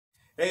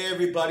Hey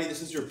everybody,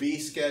 this is your B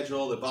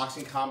schedule. The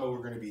boxing combo we're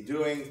going to be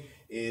doing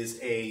is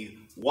a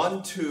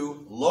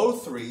 1-2 low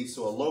 3,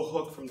 so a low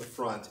hook from the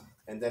front,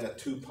 and then a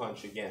 2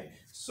 punch again.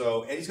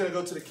 So Eddie's going to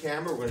go to the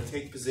camera, we're going to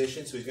take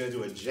position, so he's going to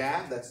do a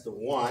jab, that's the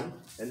 1,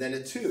 and then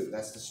a 2,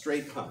 that's the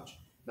straight punch.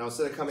 Now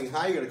instead of coming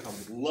high, you're going to come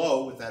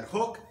low with that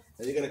hook,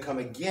 and you're going to come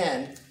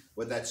again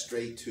with that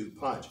straight 2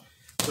 punch.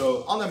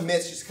 So on the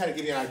mitts, just to kind of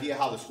give you an idea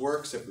how this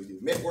works, if we do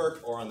mitt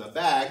work or on the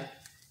bag,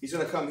 he's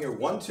going to come here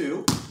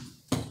 1-2,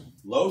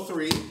 low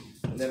 3,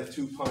 and then a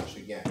 2 punch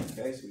again.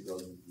 Okay, so we go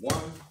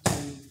 1,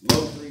 2,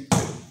 low 3, 2.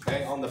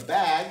 Okay, on the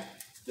bag,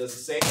 does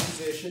the same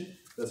position,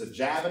 does a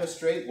jab and a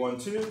straight 1,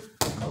 2,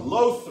 a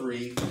low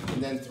 3,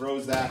 and then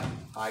throws that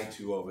high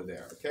 2 over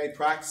there. Okay,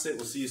 practice it.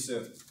 We'll see you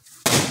soon.